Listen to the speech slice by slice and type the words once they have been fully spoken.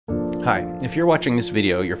Hi, if you're watching this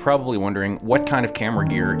video, you're probably wondering what kind of camera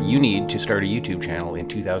gear you need to start a YouTube channel in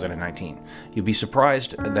 2019. You'll be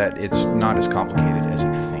surprised that it's not as complicated as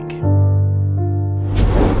you think.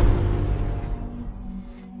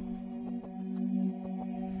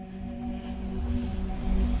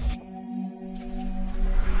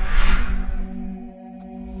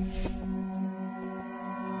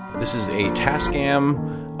 This is a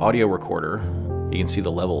Tascam audio recorder. You can see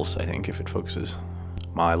the levels, I think, if it focuses.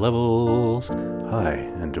 My levels. Hi,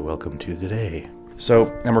 and welcome to today.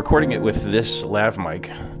 So I'm recording it with this lav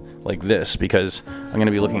mic, like this, because I'm going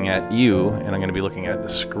to be looking at you, and I'm going to be looking at the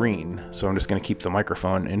screen. So I'm just going to keep the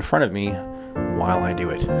microphone in front of me while I do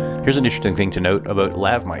it. Here's an interesting thing to note about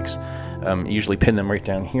lav mics. You usually pin them right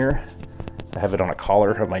down here. I have it on a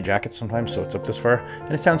collar of my jacket sometimes, so it's up this far,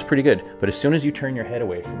 and it sounds pretty good. But as soon as you turn your head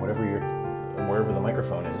away from wherever the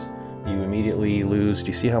microphone is, you immediately lose. Do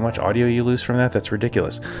you see how much audio you lose from that? That's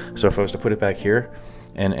ridiculous. So if I was to put it back here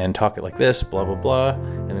and talk it like this, blah, blah, blah,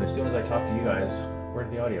 and then as soon as I talk to you guys, where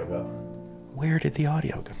did the audio go? Where did the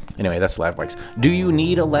audio go? Anyway, that's lav mics. Do you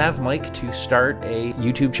need a lav mic to start a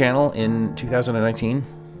YouTube channel in 2019?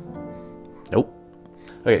 Nope.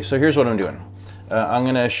 Okay, so here's what I'm doing. I'm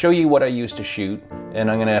going to show you what I use to shoot,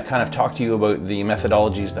 and I'm going to kind of talk to you about the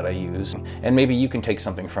methodologies that I use, and maybe you can take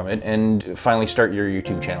something from it and finally start your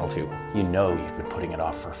YouTube channel too. You know you've been putting it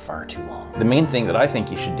off for far too long. The main thing that I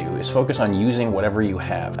think you should do is focus on using whatever you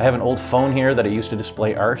have. I have an old phone here that I use to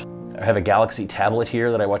display art. I have a Galaxy tablet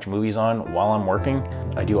here that I watch movies on while I'm working.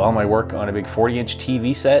 I do all my work on a big 40-inch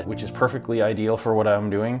TV set, which is perfectly ideal for what I'm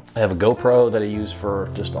doing. I have a GoPro that I use for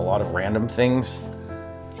just a lot of random things.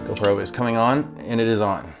 GoPro is coming on, and it is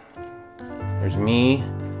on. There's me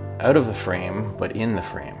out of the frame, but in the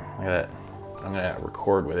frame. Look at that. I'm gonna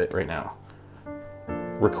record with it right now.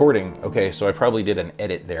 Recording. Okay, so I probably did an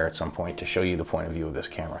edit there at some point to show you the point of view of this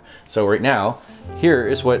camera. So right now, here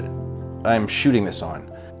is what I'm shooting this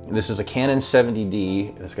on. This is a Canon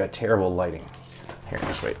 70D. It's got terrible lighting. Here,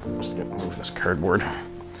 just wait. I'm just gonna move this cardboard.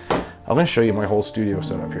 I'm gonna show you my whole studio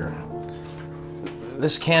setup here.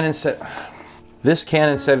 This Canon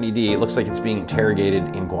 70D, it looks like it's being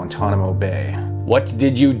interrogated in Guantanamo Bay. What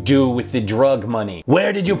did you do with the drug money?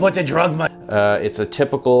 Where did you put the drug money? It's a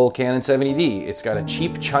typical Canon 70D. It's got a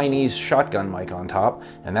cheap Chinese shotgun mic on top,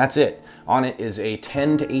 and that's it. On it is a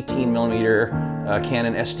 10 to 18 millimeter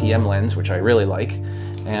Canon STM lens, which I really like,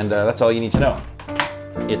 and that's all you need to know.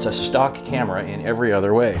 It's a stock camera in every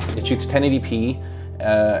other way. It shoots 1080p,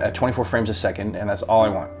 at 24 frames a second, and that's all I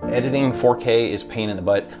want. Editing 4K is pain in the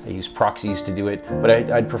butt. I use proxies to do it, but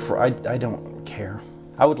I'd prefer, I don't care.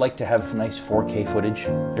 I would like to have nice 4K footage.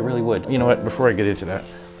 I really would. You know what, before I get into that,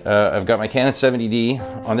 I've got my Canon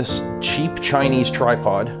 70D on this cheap Chinese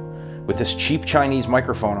tripod with this cheap Chinese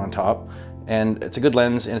microphone on top, and it's a good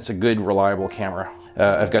lens and it's a good reliable camera.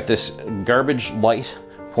 I've got this garbage light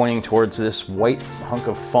pointing towards this white hunk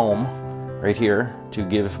of foam right here to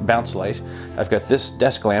give bounce light. I've got this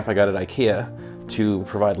desk lamp I got at IKEA to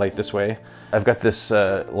provide light this way. I've got this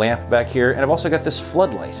lamp back here, and I've also got this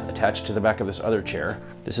floodlight attached to the back of this other chair.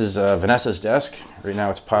 This is Vanessa's desk. Right now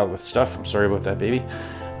it's piled with stuff. I'm sorry about that, baby.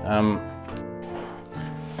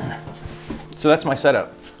 So that's my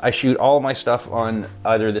setup. I shoot all my stuff on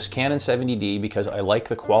either this Canon 70D because I like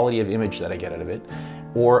the quality of image that I get out of it,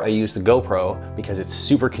 or I use the GoPro because it's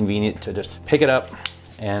super convenient to just pick it up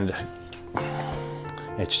and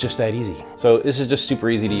it's just that easy. So this is just super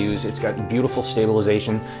easy to use. It's got beautiful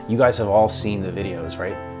stabilization. You guys have all seen the videos,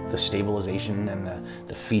 right? The stabilization and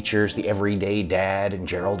the features, the Everyday Dad and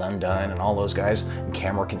Gerald Undone and all those guys, and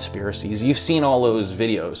Camera Conspiracies. You've seen all those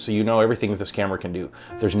videos, so you know everything that this camera can do.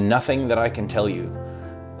 There's nothing that I can tell you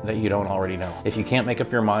that you don't already know. If you can't make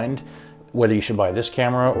up your mind whether you should buy this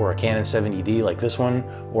camera or a Canon 70D like this one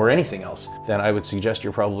or anything else, then I would suggest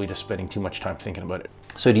you're probably just spending too much time thinking about it.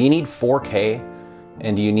 So do you need 4K?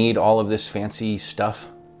 And do you need all of this fancy stuff?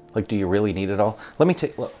 Like, do you really need it all? Let me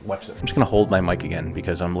take, look, watch this. I'm just gonna hold my mic again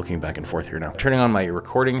because I'm looking back and forth here now. Turning on my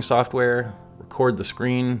recording software, record the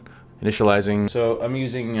screen, initializing. So I'm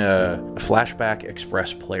using a Flashback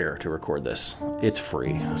Express player to record this. It's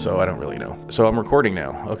free, so I don't really know. So I'm recording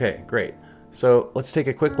now. Okay, great. So let's take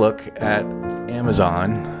a quick look at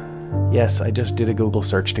Amazon. Yes, I just did a Google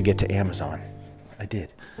search to get to Amazon. I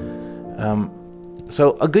did.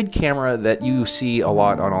 So a good camera that you see a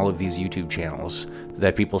lot on all of these YouTube channels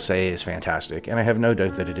that people say is fantastic, and I have no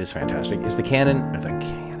doubt that it is fantastic, is the Canon,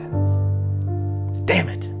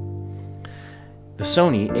 The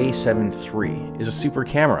Sony a7 III is a super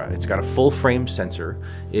camera. It's got a full frame sensor.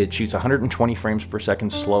 It shoots 120 frames per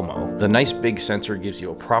second slow-mo. The nice big sensor gives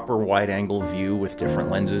you a proper wide-angle view with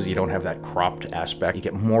different lenses. You don't have that cropped aspect. You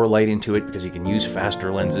get more light into it because you can use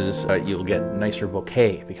faster lenses. You'll get nicer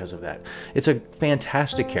bokeh because of that. It's a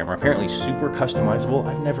fantastic camera, apparently super customizable.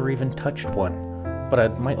 I've never even touched one, but I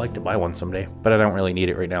might like to buy one someday, but I don't really need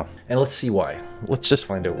it right now. And let's see why. Let's just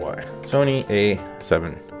find out why. Sony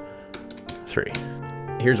a7 III.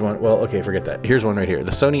 Here's one. Well, okay, forget that. Here's one right here.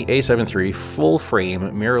 The Sony a7 III full frame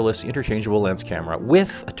mirrorless interchangeable lens camera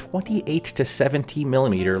with a 28 to 70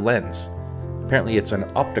 millimeter lens. Apparently it's an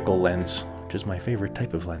optical lens, which is my favorite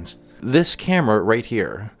type of lens. This camera right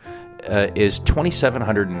here is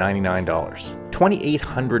 $2,799.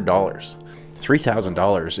 $2,800.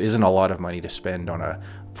 $3,000 isn't a lot of money to spend on a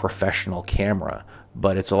professional camera,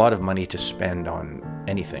 but it's a lot of money to spend on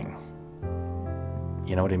anything.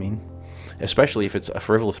 You know what I mean? Especially if it's a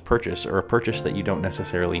frivolous purchase or a purchase that you don't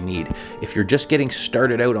necessarily need. If you're just getting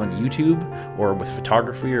started out on YouTube or with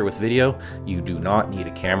photography or with video, you do not need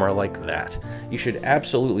a camera like that. You should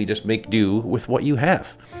absolutely just make do with what you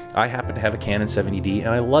have. I happen to have a Canon 70D and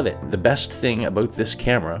I love it. The best thing about this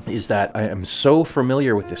camera is that I am so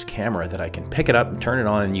familiar with this camera that I can pick it up and turn it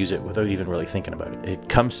on and use it without even really thinking about it. It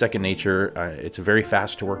comes second nature, it's very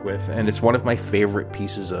fast to work with, and it's one of my favorite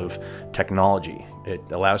pieces of technology. It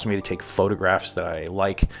allows me to take photographs that I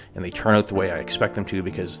like and they turn out the way I expect them to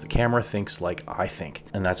because the camera thinks like I think,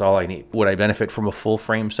 and that's all I need. Would I benefit from a full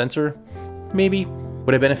frame sensor? Maybe.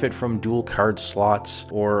 Would I benefit from dual card slots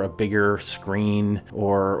or a bigger screen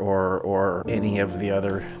or any of the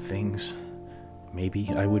other things? Maybe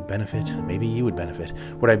I would benefit. Maybe you would benefit.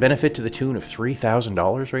 Would I benefit to the tune of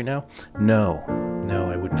 $3,000 right now? No.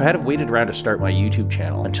 No, I wouldn't. If I had waited around to start my YouTube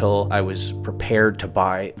channel until I was prepared to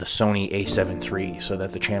buy the Sony a7 III so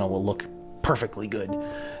that the channel will look perfectly good,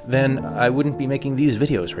 then I wouldn't be making these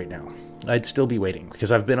videos right now. I'd still be waiting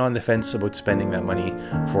because I've been on the fence about spending that money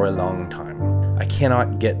for a long time. I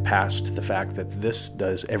cannot get past the fact that this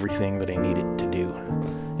does everything that I need it to do,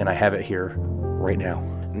 and I have it here right now.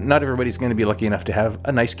 Not everybody's going to be lucky enough to have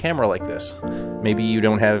a nice camera like this. Maybe you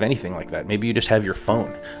don't have anything like that. Maybe you just have your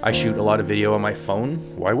phone. I shoot a lot of video on my phone.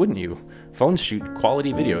 Why wouldn't you? Phones shoot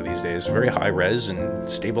quality video these days, very high res and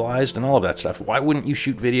stabilized and all of that stuff. Why wouldn't you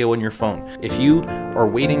shoot video on your phone? If you are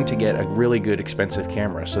waiting to get a really good expensive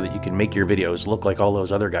camera so that you can make your videos look like all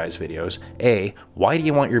those other guys' videos, A, why do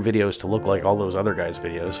you want your videos to look like all those other guys'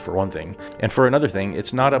 videos, for one thing? And for another thing,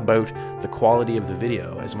 it's not about the quality of the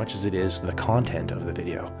video as much as it is the content of the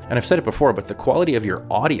video. And I've said it before, but the quality of your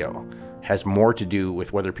audio has more to do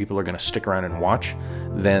with whether people are going to stick around and watch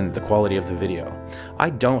than the quality of the video.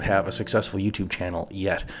 I don't have a successful YouTube channel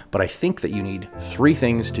yet, but I think that you need 3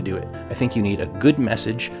 things to do it. I think you need a good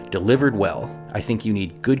message delivered well. I think you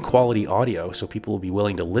need good quality audio so people will be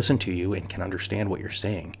willing to listen to you and can understand what you're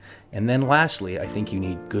saying. And then lastly, I think you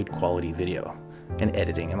need good quality video and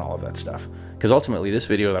editing and all of that stuff. Because ultimately this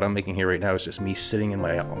video that I'm making here right now is just me sitting in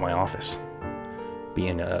my office,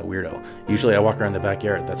 being a weirdo. Usually I walk around the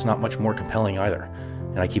backyard. That's not much more compelling either.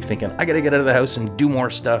 And I keep thinking, I gotta get out of the house and do more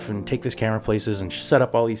stuff and take this camera places and set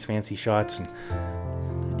up all these fancy shots,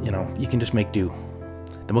 and you know, you can just make do.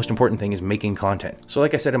 The most important thing is making content. So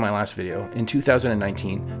like I said in my last video, in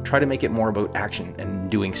 2019, try to make it more about action and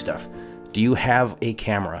doing stuff. Do you have a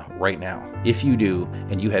camera right now? If you do,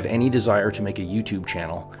 and you have any desire to make a YouTube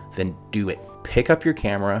channel, then do it. Pick up your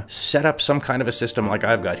camera, set up some kind of a system like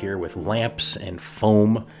I've got here with lamps and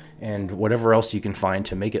foam and whatever else you can find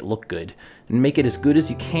to make it look good, and make it as good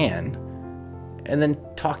as you can, and then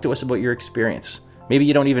talk to us about your experience. Maybe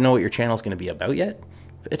you don't even know what your channel's going to be about yet.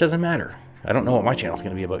 It doesn't matter. I don't know what my channel's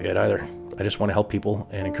going to be about yet either. I just want to help people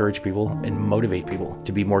and encourage people and motivate people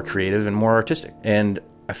to be more creative and more artistic. And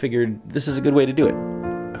I figured this is a good way to do it.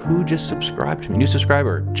 Who just subscribed to me? New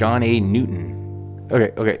subscriber, John A. Newton.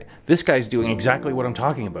 Okay, this guy's doing exactly what I'm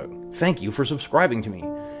talking about. Thank you for subscribing to me.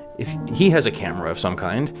 If he has a camera of some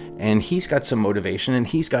kind, and he's got some motivation, and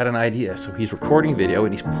he's got an idea, so he's recording video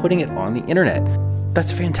and he's putting it on the internet.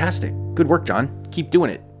 That's fantastic. Good work, John. Keep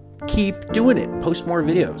doing it. Keep doing it. Post more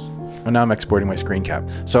videos. And now I'm exporting my screen cap.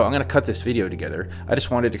 So I'm going to cut this video together. I just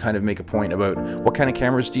wanted to kind of make a point about what kind of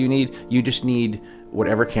cameras do you need? You just need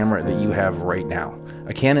whatever camera that you have right now.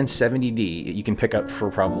 A Canon 70D you can pick up for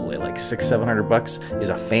probably like $600-700 is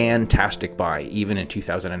a fantastic buy, even in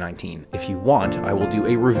 2019. If you want, I will do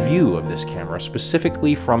a review of this camera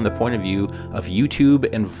specifically from the point of view of YouTube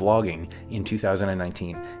and vlogging in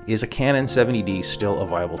 2019. Is a Canon 70D still a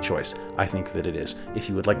viable choice? I think that it is. If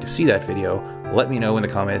you would like to see that video, let me know in the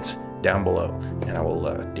comments, down below, and I will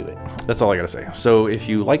do it. That's all I gotta say. So if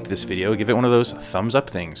you liked this video, give it one of those thumbs up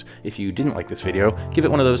things. If you didn't like this video, give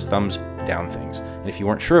it one of those thumbs down things. And if you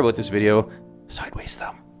weren't sure about this video, sideways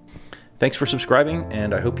thumb. Thanks for subscribing,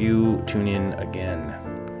 and I hope you tune in again.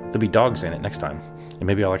 There'll be dogs in it next time, and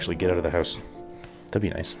maybe I'll actually get out of the house. That'd be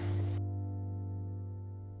nice.